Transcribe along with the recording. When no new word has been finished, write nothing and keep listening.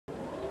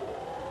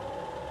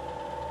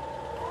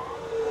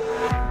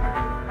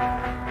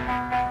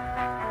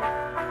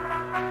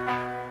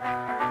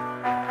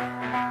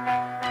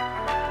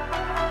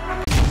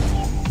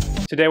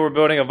Today we're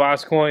building a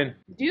VoskCoin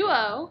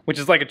Duo, which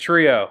is like a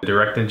trio.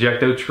 Direct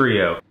Injecto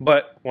Trio.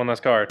 But one less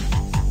card.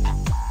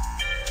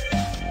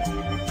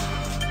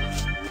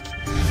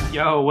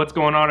 Yo, what's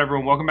going on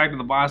everyone? Welcome back to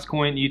the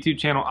VoskCoin YouTube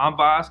channel. I'm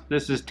Vosk,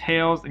 this is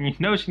Tails, and you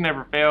know she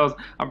never fails.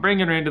 I'm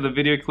bringing her into the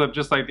video clip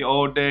just like the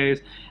old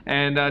days.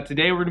 And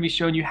today we're gonna be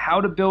showing you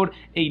how to build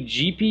a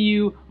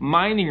GPU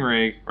mining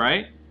rig,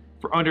 right?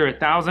 For under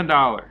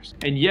 $1,000.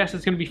 And yes,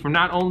 it's gonna be from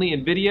not only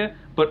NVIDIA,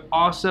 but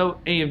also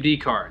AMD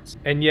cards.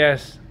 And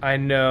yes, I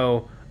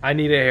know, I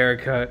need a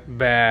haircut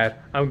bad.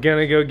 I'm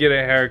gonna go get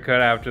a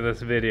haircut after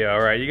this video,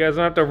 alright? You guys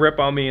don't have to rip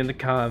on me in the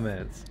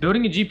comments.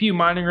 Building a GPU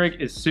mining rig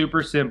is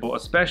super simple,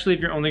 especially if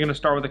you're only gonna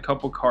start with a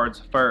couple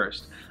cards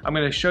first. I'm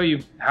gonna show you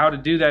how to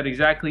do that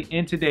exactly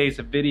in today's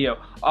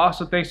video.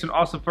 Also, thanks to an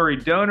awesome furry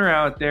donor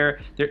out there,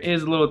 there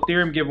is a little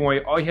Ethereum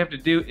giveaway. All you have to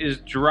do is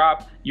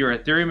drop your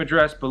Ethereum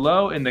address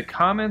below in the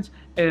comments,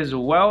 as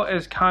well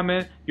as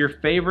comment your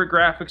favorite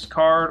graphics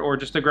card or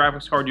just a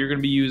graphics card you're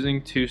gonna be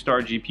using to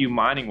start GPU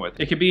mining with.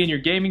 It could be in your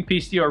gaming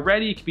PC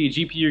already, it could be a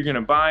GPU you're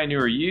gonna buy new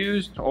or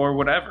used, or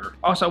whatever.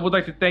 Also, I would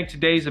like to thank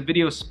today's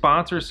video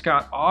sponsor,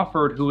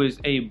 Offord, who is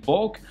a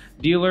bulk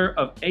dealer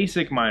of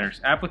ASIC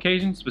miners,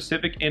 application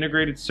specific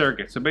integrated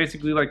circuits. So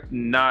basically like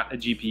not a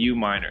GPU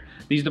miner.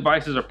 These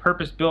devices are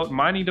purpose-built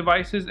mining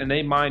devices and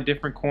they mine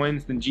different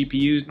coins than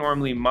GPUs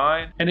normally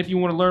mine. And if you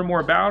want to learn more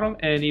about them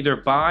and either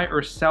buy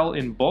or sell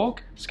in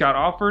bulk,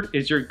 Offord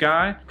is your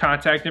guy.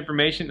 Contact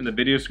information in the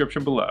video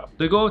description below.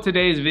 The goal of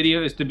today's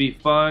video is to be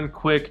fun,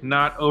 quick,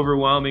 not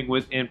overwhelming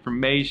with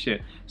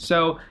information.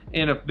 So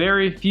in a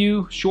very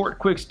few short,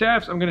 quick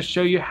steps, I'm gonna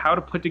show you how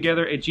to put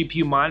together a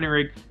GPU mining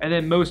rig, and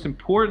then most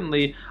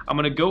importantly, I'm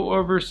gonna go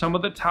over some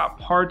of the top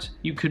parts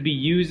you could be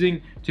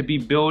using to be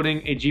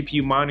building a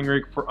GPU mining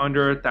rig for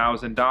under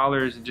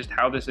 $1,000, and just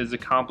how this is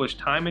accomplished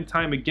time and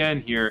time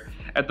again here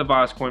at the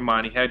VoskCoin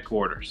mining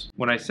headquarters.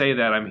 When I say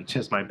that, I mean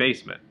just my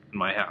basement in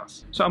my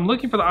house. So I'm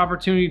looking for the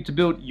opportunity to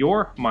build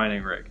your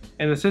mining rig.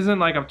 And this isn't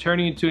like I'm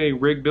turning into a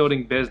rig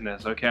building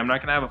business, okay? I'm not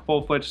gonna have a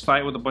full-fledged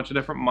site with a bunch of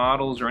different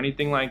models or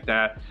anything like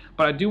that.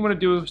 But I do wanna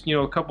do, you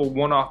know, a couple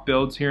one-off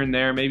builds here and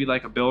there, maybe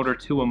like a build or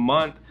two a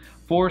month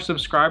for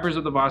subscribers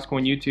of the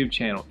VoskCoin YouTube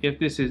channel. If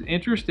this is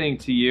interesting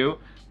to you,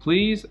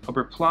 please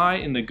reply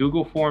in the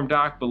Google form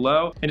doc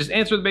below and just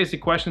answer the basic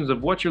questions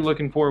of what you're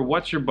looking for,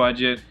 what's your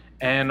budget,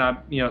 and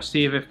you know,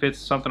 see if it fits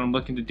something I'm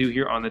looking to do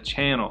here on the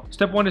channel.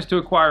 Step one is to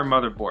acquire a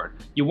motherboard.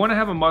 You want to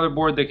have a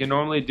motherboard that can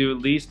normally do at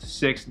least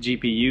 6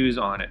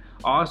 GPUs on it.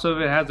 Also,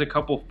 if it has a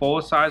couple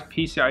full-size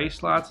PCIe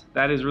slots,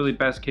 that is really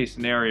best case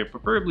scenario,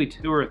 preferably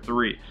 2 or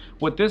 3.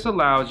 What this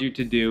allows you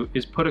to do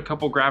is put a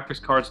couple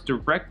graphics cards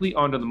directly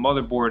onto the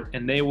motherboard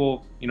and they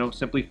will, you know,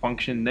 simply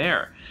function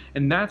there.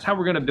 And that's how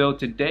we're going to build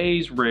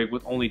today's rig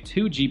with only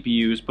 2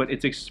 GPUs, but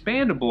it's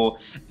expandable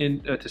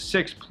to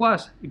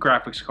 6+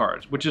 graphics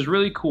cards, which is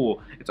really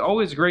cool. It's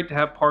always great to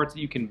have parts that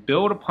you can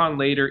build upon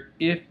later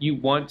if you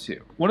want to.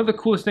 One of the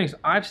coolest things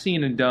I've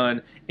seen and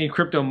done in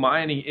crypto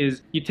mining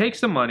is you take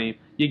some money,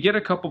 you get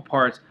a couple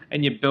parts,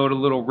 and you build a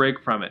little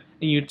rig from it.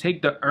 And you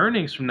take the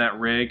earnings from that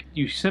rig,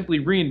 you simply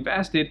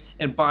reinvest it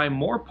and buy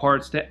more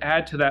parts to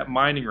add to that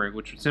mining rig,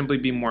 which would simply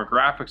be more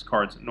graphics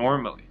cards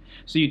normally.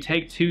 So you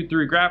take 2-3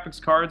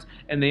 graphics cards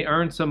and they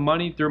earn some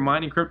money through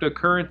mining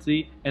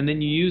cryptocurrency, and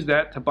then you use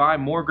that to buy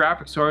more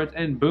graphics cards,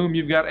 and boom,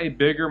 you've got a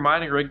bigger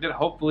mining rig that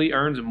hopefully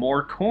earns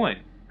more coin.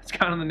 That's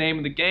kind of the name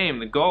of the game,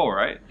 the goal,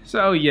 right?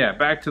 So yeah,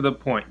 back to the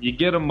point. You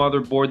get a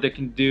motherboard that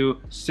can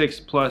do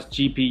 6+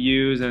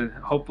 GPUs and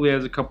hopefully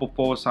has a couple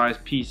full-size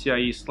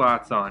PCIe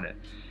slots on it.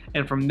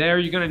 And from there,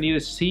 you're gonna need a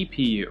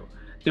CPU.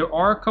 There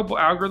are a couple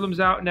algorithms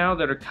out now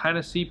that are kind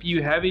of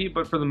CPU heavy,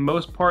 but for the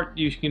most part,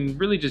 you can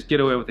really just get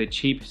away with a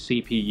cheap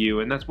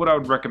CPU, and that's what I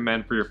would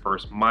recommend for your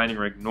first mining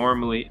rig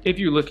normally if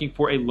you're looking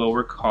for a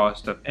lower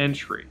cost of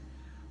entry.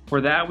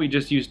 For that, we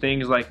just use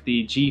things like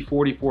the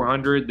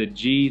G4400, the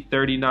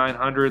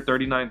G3900,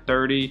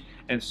 3930,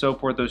 and so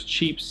forth, those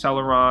cheap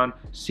Celeron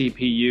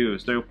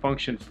CPUs. They'll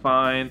function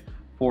fine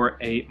for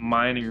a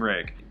mining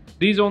rig.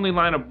 These only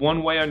line up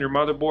one way on your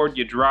motherboard.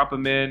 You drop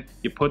them in,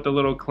 you put the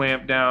little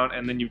clamp down,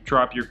 and then you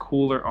drop your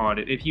cooler on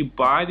it. If you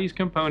buy these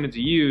components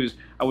used,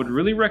 I would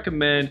really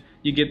recommend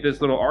you get this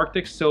little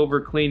Arctic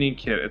Silver cleaning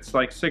kit. It's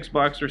like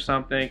 $6 or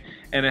something,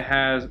 and it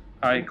has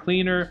a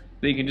cleaner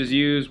that you can just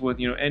use with,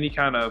 you know, any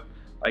kind of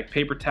like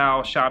paper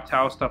towel, shop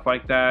towel, stuff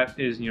like that.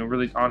 Is, you know,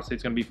 really honestly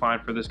it's gonna be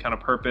fine for this kind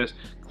of purpose.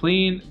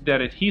 Clean that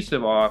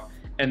adhesive off,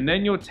 and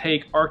then you'll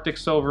take Arctic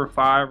Silver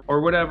 5 or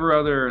whatever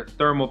other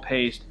thermal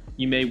paste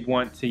you may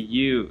want to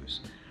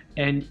use.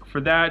 And for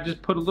that,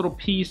 just put a little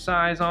pea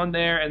size on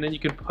there, and then you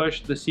can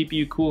push the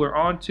CPU cooler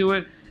onto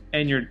it,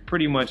 and you're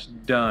pretty much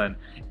done.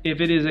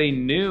 If it is a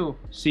new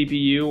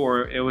CPU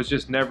or it was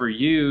just never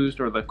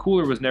used or the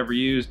cooler was never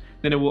used,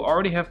 then it will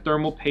already have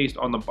thermal paste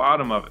on the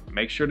bottom of it.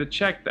 Make sure to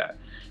check that.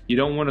 You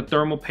don't want to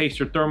thermal paste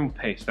your thermal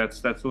paste. That's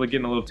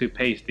getting a little too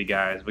pasty,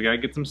 guys. We gotta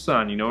get some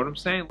sun, you know what I'm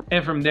saying?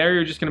 And from there,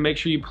 you're just gonna make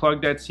sure you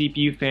plug that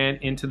CPU fan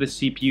into the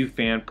CPU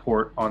fan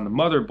port on the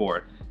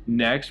motherboard.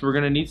 Next, we're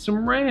gonna need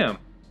some RAM.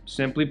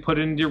 simply put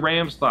it into your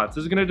RAM slots.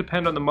 This is going to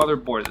depend on the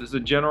motherboard. This is a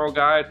general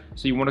guide,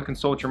 so you want to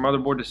consult your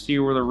motherboard to see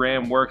where the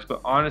RAM works, but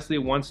honestly,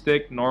 one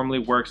stick normally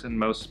works in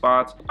most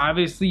spots.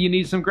 Obviously, you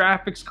need some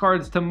graphics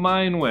cards to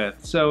mine with.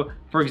 So,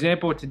 for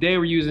example, today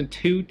we're using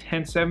two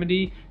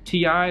 1070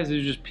 Ti's.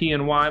 These are just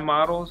PNY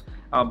models.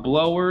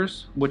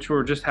 Blowers, which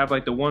will just have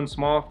like the one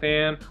small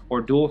fan, or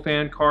dual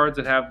fan cards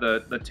that have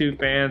the two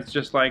fans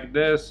just like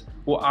this,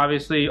 will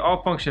obviously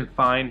all function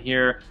fine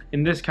here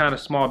in this kind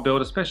of small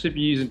build. Especially if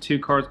you're using two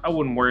cards, I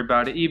wouldn't worry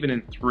about it. Even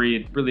in three,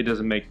 it really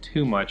doesn't make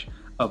too much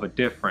of a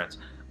difference.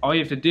 All you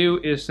have to do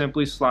is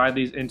simply slide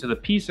these into the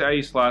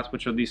PCIe slots,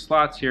 which are these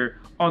slots here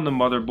on the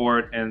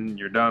motherboard, and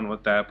you're done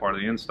with that part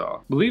of the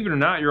install. Believe it or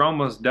not, you're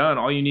almost done.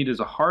 All you need is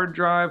a hard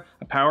drive,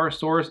 a power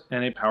source,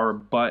 and a power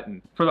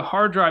button. For the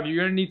hard drive,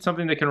 you're gonna need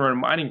something that can run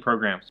mining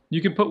programs.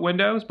 You can put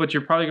Windows, but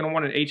you're probably gonna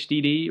want an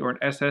HDD or an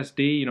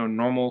SSD, you know,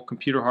 normal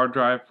computer hard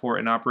drive for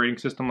an operating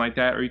system like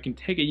that, or you can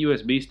take a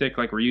USB stick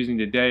like we're using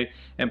today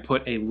and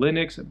put a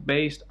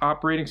Linux-based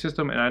operating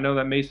system. And I know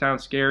that may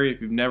sound scary if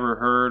you've never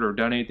heard or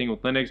done anything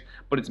with Linux,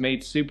 but it's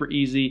made super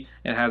easy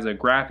and has a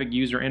graphic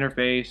user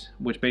interface,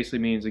 which basically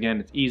means, again,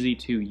 it's easy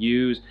to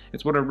use.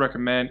 It's what I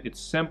recommend. It's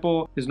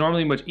simple, it's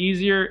normally much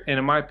easier, and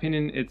in my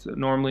opinion, it's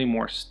normally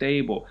more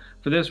stable.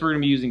 For this, we're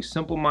going to be using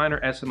Simple Miner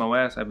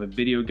SMOS. I have a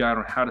video guide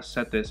on how to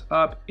set this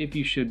up if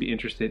you should be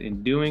interested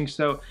in doing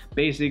so.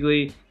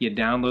 Basically, you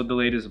download the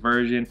latest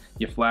version,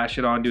 you flash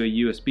it onto a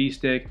USB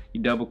stick,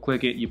 you double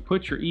click it, you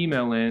put your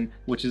email in,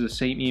 which is the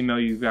same email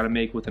you've got to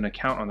make with an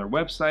account on their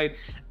website,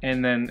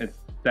 and then it's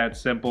that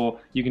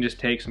simple. You can just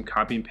take some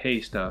copy and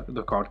paste, they're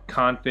called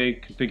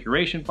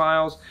configuration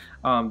files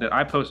that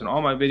I post in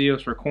all my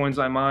videos for coins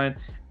I mine,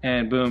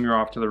 and boom, you're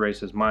off to the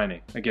races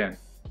mining. Again,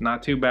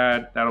 not too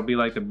bad. That'll be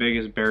like the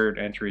biggest barrier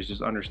to entry, is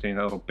just understanding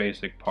that little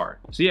basic part.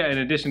 So yeah, in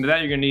addition to that,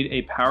 you're gonna need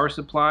a power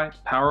supply to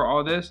power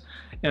all this.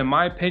 In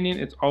my opinion,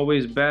 it's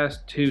always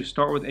best to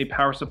start with a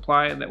power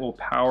supply that will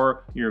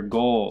power your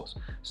goals.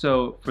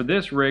 So for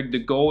this rig, the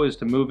goal is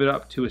to move it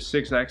up to a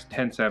 6X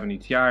 1070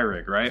 Ti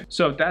rig, right?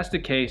 So if that's the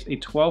case, a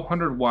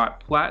 1200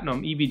 watt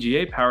platinum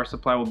EVGA power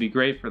supply will be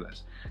great for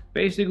this.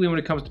 Basically, when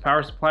it comes to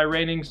power supply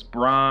ratings,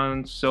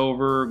 bronze,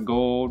 silver,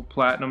 gold,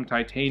 platinum,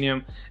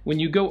 titanium, when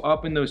you go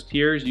up in those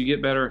tiers, you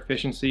get better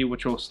efficiency,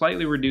 which will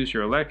slightly reduce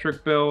your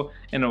electric bill,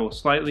 and it will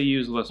slightly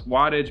use less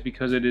wattage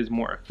because it is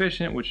more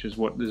efficient, which is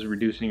what is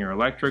reducing your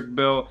electric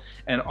bill.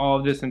 And all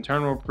of this in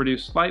turn will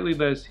produce slightly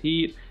less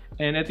heat,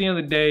 and at the end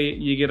of the day,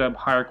 you get a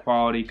higher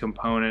quality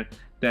component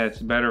that's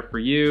better for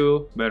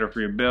you, better for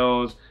your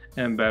bills,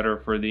 and better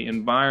for the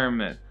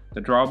environment.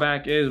 The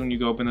drawback is when you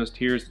go up in those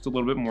tiers, it's a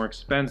little bit more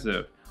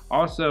expensive.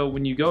 Also,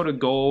 when you go to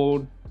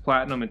gold,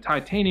 platinum, and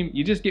titanium,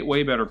 you just get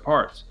way better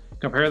parts.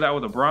 Compare that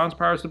with a bronze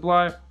power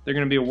supply, they're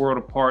going to be a world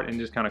apart in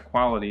just kind of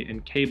quality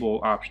and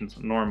cable options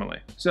normally.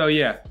 So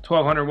yeah,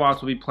 1200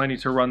 watts will be plenty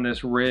to run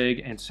this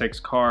rig and 6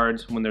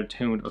 cards when they're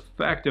tuned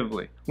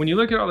effectively. When you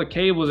look at all the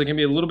cables, it can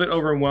be a little bit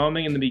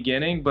overwhelming in the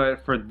beginning,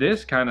 but for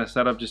this kind of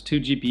setup, just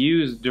 2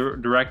 GPUs,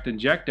 direct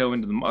injecto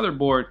into the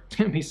motherboard, it's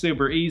going to be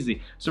super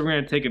easy. So we're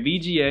going to take a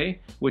VGA,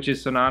 which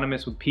is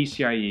synonymous with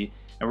PCIe,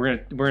 and we're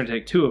gonna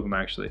take 2 of them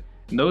actually,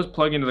 and those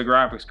plug into the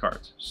graphics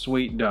cards.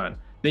 Sweet, done.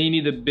 Then you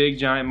need the big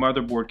giant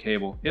motherboard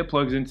cable. It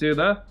plugs into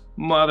the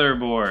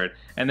motherboard,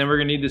 and then we're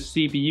gonna need the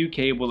CPU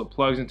cable that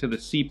plugs into the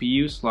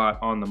CPU slot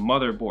on the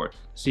motherboard.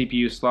 The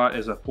CPU slot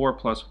is a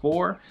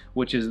 4+4,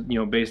 which is, you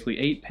know, basically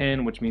 8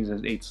 pin, which means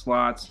there's 8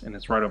 slots, and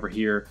it's right over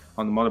here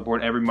on the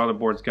motherboard. Every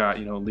motherboard's got,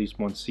 you know, at least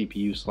one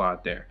CPU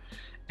slot there,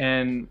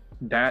 and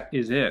that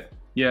is it.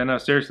 Yeah, no,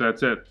 seriously,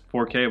 that's it.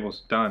 4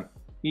 cables, done.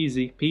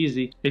 Easy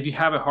peasy. If you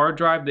have a hard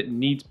drive that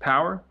needs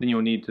power, then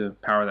you'll need to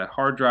power that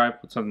hard drive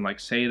with something like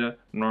SATA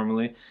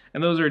normally.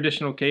 And those are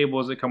additional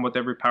cables that come with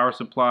every power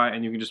supply,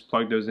 and you can just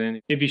plug those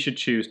in if you should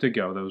choose to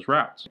go those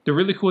routes. The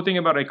really cool thing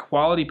about a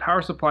quality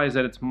power supply is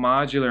that it's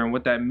modular, and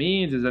what that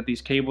means is that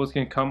these cables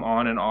can come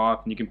on and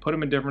off, and you can put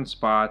them in different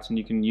spots, and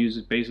you can use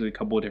basically a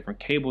couple of different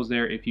cables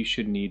there if you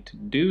should need to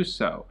do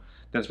so.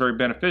 That's very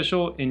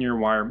beneficial in your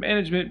wire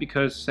management,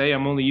 because say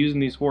I'm only using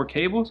these 4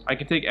 cables, I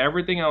can take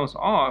everything else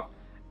off,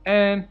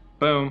 and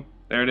boom,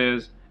 there it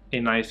is, a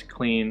nice,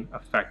 clean,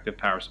 effective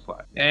power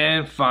supply.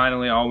 And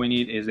finally, all we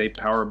need is a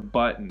power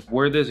button.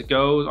 Where this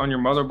goes on your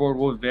motherboard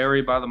will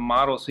vary by the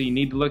model, so you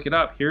need to look it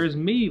up. Here's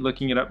me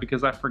looking it up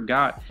because I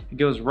forgot. It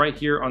goes right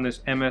here on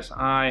this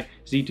MSI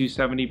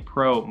Z270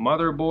 Pro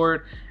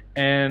motherboard,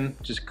 and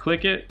just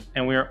click it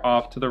and we are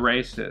off to the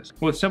races.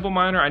 With Simple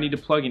Miner, I need to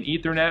plug in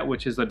Ethernet,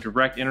 which is a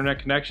direct internet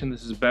connection.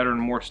 This is better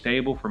and more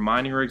stable for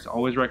mining rigs.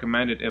 Always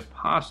recommend it if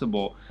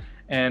possible.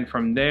 And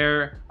from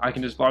there, I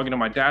can just log into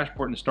my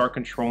dashboard and start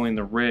controlling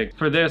the rig.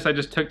 For this, I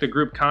just took the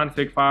group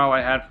config file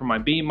I had from my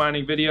beam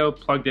mining video,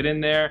 plugged it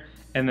in there,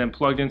 and then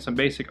plugged in some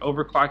basic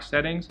overclock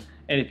settings.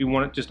 And if you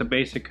want just a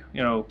basic,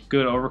 you know,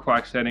 good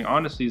overclock setting,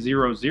 honestly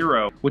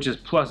 0, which is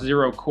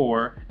 +0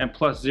 core and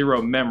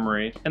 +0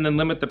 memory, and then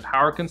limit the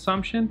power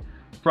consumption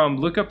from,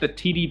 look up the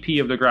TDP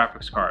of the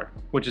graphics card,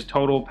 which is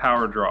total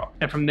power draw.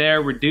 And from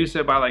there, reduce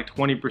it by like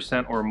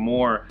 20% or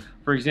more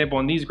For example,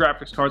 on these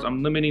graphics cards,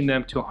 I'm limiting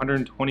them to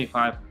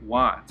 125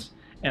 watts,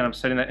 and I'm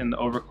setting that in the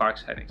overclock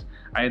settings.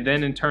 I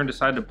then in turn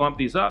decided to bump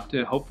these up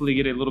to hopefully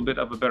get a little bit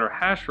of a better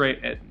hash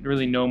rate at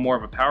really no more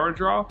of a power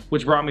draw,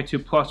 which brought me to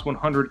plus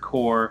 100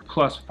 core,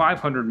 plus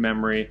 500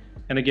 memory,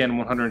 and again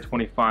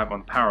 125 on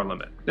the power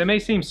limit. That may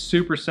seem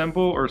super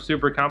simple or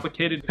super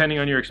complicated depending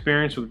on your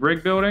experience with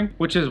rig building,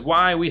 which is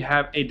why we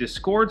have a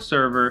Discord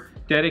server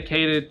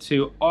dedicated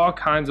to all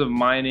kinds of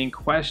mining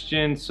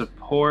questions,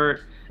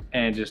 support,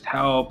 and just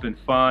help and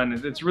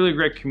fun. It's a really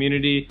great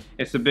community.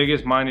 It's the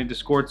biggest mining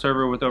Discord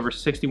server with over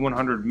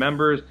 6,100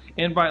 members.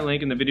 Invite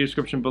link in the video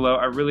description below.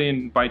 I really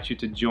invite you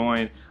to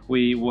join.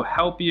 We will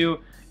help you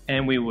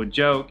and we will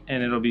joke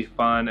and it'll be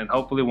fun, and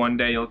hopefully one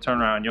day you'll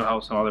turn around and you'll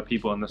help some other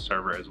people in the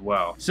server as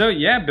well. So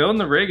yeah, building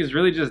the rig is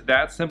really just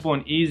that simple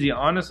and easy,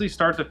 honestly,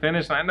 start to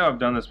finish. And I know I've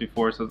done this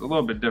before, so it's a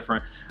little bit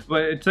different,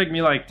 but it took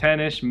me like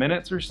 10-ish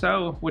minutes or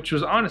so, which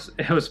was honest,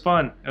 it was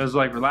fun. It was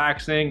like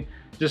relaxing,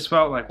 just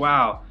felt like,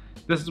 wow,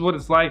 this is what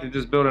it's like to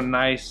just build a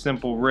nice,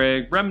 simple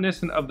rig,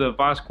 reminiscent of the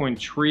VoskCoin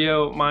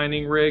trio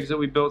mining rigs that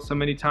we built so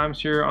many times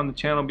here on the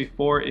channel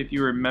before. If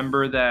you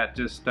remember that,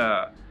 just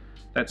that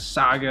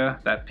saga,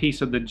 that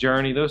piece of the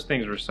journey, those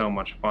things were so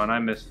much fun. I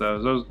miss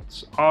those.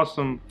 Those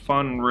awesome,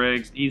 fun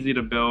rigs, easy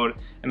to build,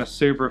 and a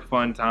super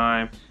fun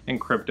time in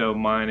crypto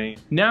mining.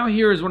 Now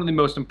here is one of the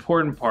most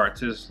important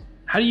parts, is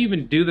how do you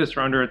even do this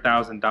for under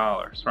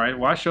 $1,000, right?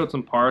 Well, I showed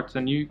some parts,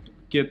 and you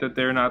get that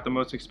they're not the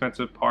most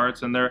expensive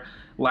parts and they're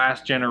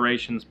last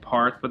generation's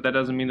parts, but that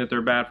doesn't mean that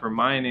they're bad for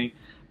mining.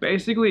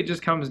 Basically, it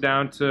just comes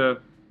down to,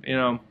 you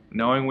know,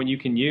 knowing what you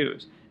can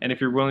use, and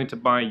if you're willing to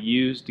buy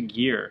used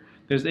gear.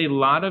 There's a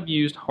lot of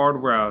used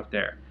hardware out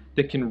there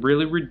that can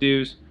really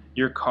reduce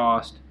your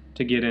cost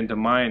to get into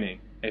mining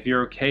if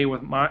you're okay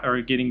with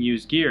getting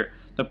used gear.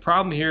 The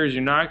problem here is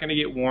you're not going to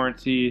get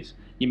warranties,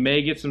 you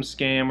may get some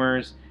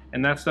scammers,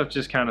 and that stuff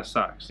just kind of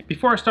sucks.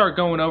 Before I start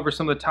going over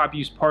some of the top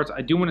used parts,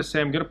 I do want to say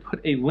I'm going to put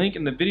a link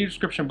in the video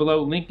description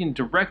below, linking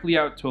directly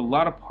out to a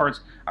lot of parts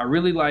I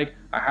really like,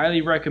 I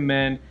highly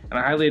recommend, and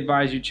I highly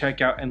advise you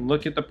check out and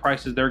look at the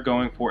prices they're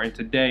going for. And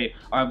today,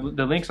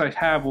 the links I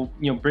have will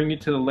bring you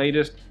to the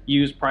latest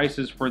used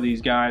prices for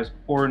these guys,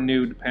 or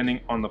new depending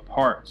on the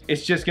parts.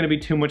 It's just going to be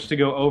too much to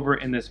go over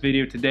in this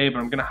video today, but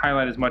I'm going to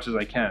highlight as much as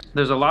I can.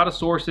 There's a lot of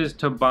sources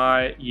to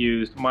buy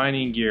used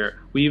mining gear.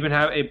 We even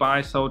have a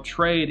buy sell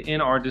trade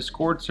in our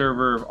Discord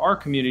server of our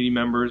community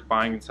members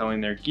buying and selling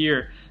their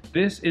gear.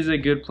 This is a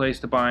good place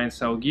to buy and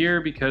sell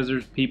gear because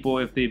there's people,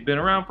 if they've been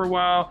around for a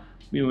while,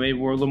 maybe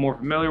we're a little more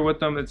familiar with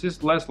them, it's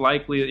just less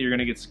likely that you're going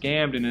to get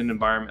scammed in an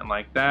environment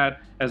like that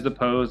as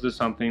opposed to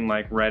something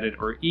like Reddit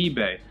or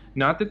eBay.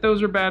 Not that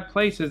those are bad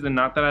places, and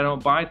not that I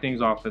don't buy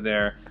things off of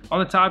there. On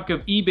the topic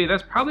of eBay,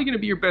 that's probably going to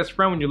be your best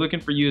friend when you're looking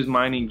for used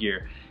mining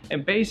gear.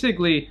 And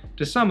basically,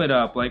 to sum it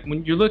up, like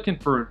when you're looking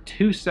for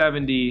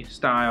 270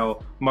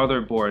 style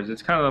motherboards,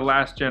 it's kind of the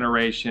last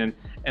generation,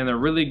 and they're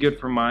really good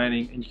for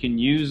mining, and you can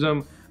use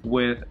them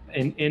with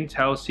an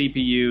Intel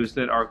CPUs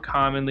that are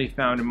commonly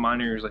found in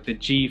miners like the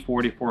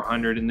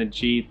G4400 and the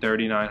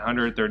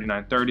G3900,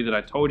 3930 that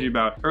I told you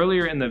about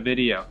earlier in the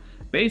video.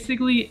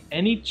 Basically,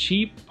 any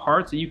cheap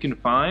parts that you can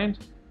find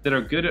that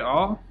are good at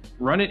all,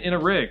 run it in a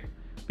rig,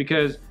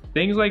 because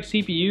things like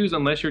CPUs,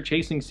 unless you're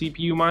chasing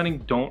CPU mining,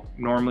 don't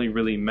normally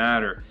really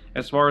matter.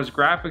 As far as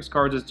graphics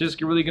cards, it's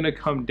just really going to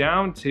come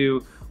down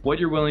to what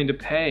you're willing to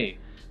pay,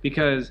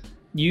 because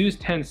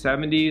used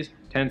 1070s,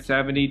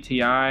 1070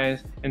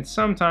 Ti's, and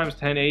sometimes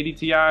 1080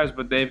 Ti's,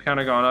 but they've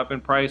kind of gone up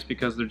in price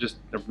because they're just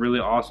a really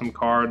awesome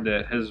card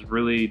that has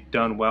really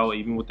done well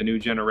even with the new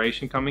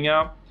generation coming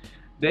out.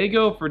 They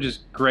go for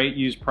just great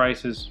used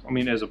prices. I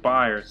mean, as a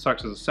buyer, it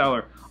sucks as a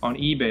seller on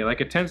eBay.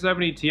 Like a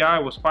 1070 Ti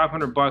was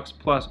 500 bucks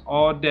plus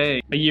all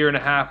day a year and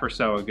a half or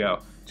so ago.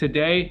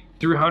 Today,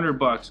 300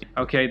 bucks.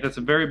 Okay, that's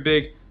a very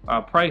big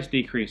price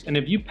decrease. And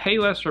if you pay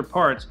less for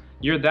parts,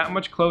 you're that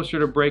much closer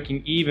to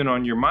breaking even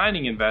on your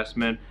mining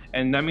investment,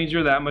 and that means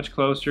you're that much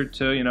closer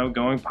to, you know,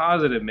 going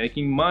positive,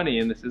 making money.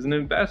 And this isn't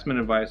investment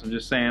advice, I'm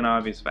just saying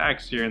obvious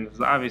facts here, and this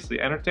is obviously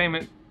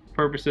entertainment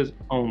purposes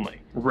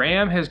only.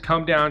 RAM has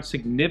come down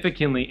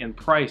significantly in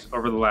price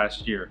over the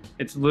last year.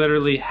 It's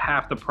literally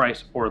half the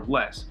price or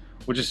less,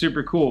 which is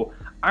super cool.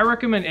 I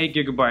recommend 8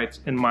 gigabytes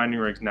in mining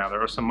rigs now.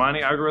 There are some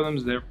mining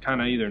algorithms that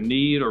kind of either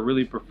need or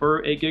really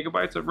prefer 8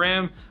 gigabytes of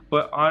RAM,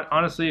 but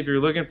honestly, if you're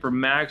looking for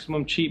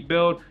maximum cheap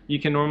build, you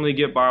can normally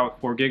get by with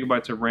 4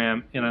 gigabytes of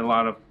RAM in a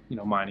lot of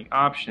mining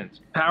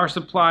options. Power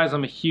supplies,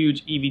 I'm a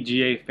huge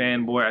EVGA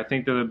fanboy. I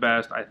think they're the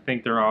best. I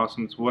think they're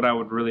awesome. It's what I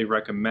would really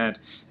recommend.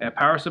 A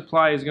power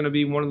supply is going to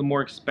be one of the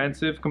more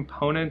expensive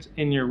components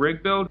in your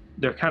rig build.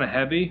 They're kind of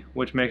heavy,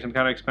 which makes them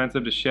kind of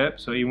expensive to ship.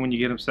 So even when you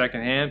get them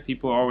secondhand,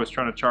 people are always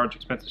trying to charge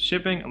expensive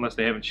shipping unless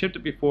they haven't shipped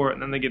it before, and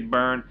then they get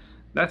burned.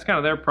 That's kind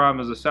of their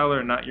problem as a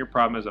seller, not your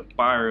problem as a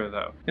buyer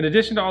though. In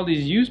addition to all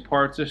these used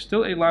parts, there's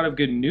still a lot of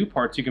good new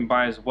parts you can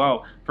buy as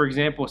well. For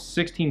example,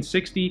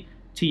 1660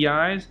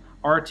 Ti's,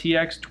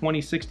 RTX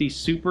 2060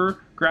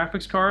 Super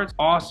graphics cards,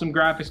 awesome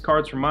graphics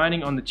cards for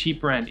mining on the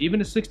cheaper end. Even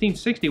a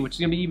 1660, which is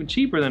going to be even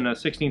cheaper than a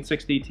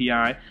 1660 Ti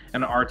and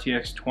an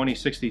RTX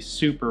 2060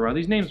 Super. Well,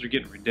 these names are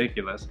getting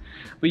ridiculous.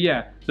 But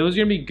yeah, those are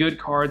going to be good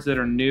cards that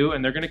are new,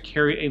 and they're going to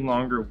carry a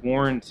longer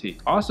warranty.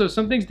 Also,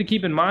 some things to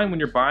keep in mind when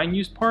you're buying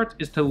used parts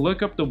is to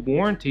look up the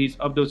warranties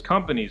of those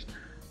companies.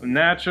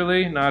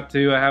 Naturally, not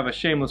to have a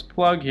shameless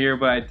plug here,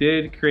 but I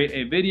did create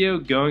a video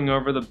going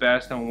over the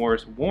best and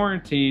worst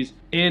warranties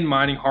in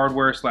mining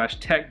hardware /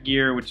 tech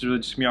gear, which is really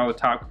just me, all the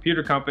top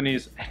computer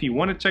companies. If you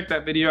want to check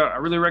that video out, I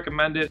really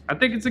recommend it. I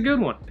think it's a good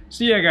one.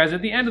 So yeah guys,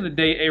 at the end of the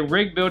day, a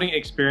rig building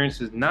experience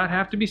does not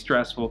have to be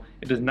stressful,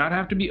 it does not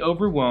have to be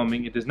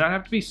overwhelming, it does not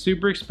have to be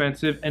super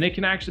expensive, and it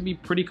can actually be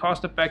pretty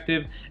cost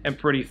effective and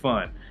pretty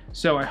fun.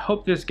 So I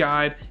hope this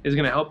guide is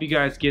going to help you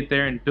guys get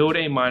there and build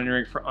a mining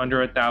rig for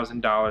under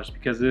 $1,000,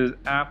 because it is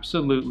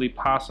absolutely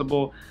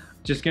possible.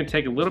 Just going to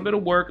take a little bit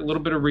of work, a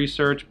little bit of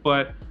research,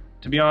 but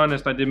to be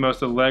honest, I did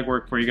most of the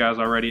legwork for you guys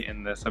already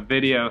in this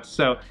video.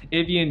 So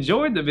if you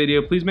enjoyed the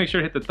video, please make sure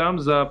to hit the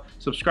thumbs up,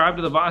 subscribe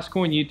to the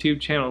VoskCoin YouTube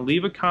channel,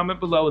 leave a comment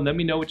below and let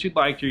me know what you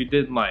liked or you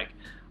didn't like.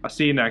 I'll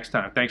see you next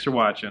time. Thanks for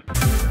watching.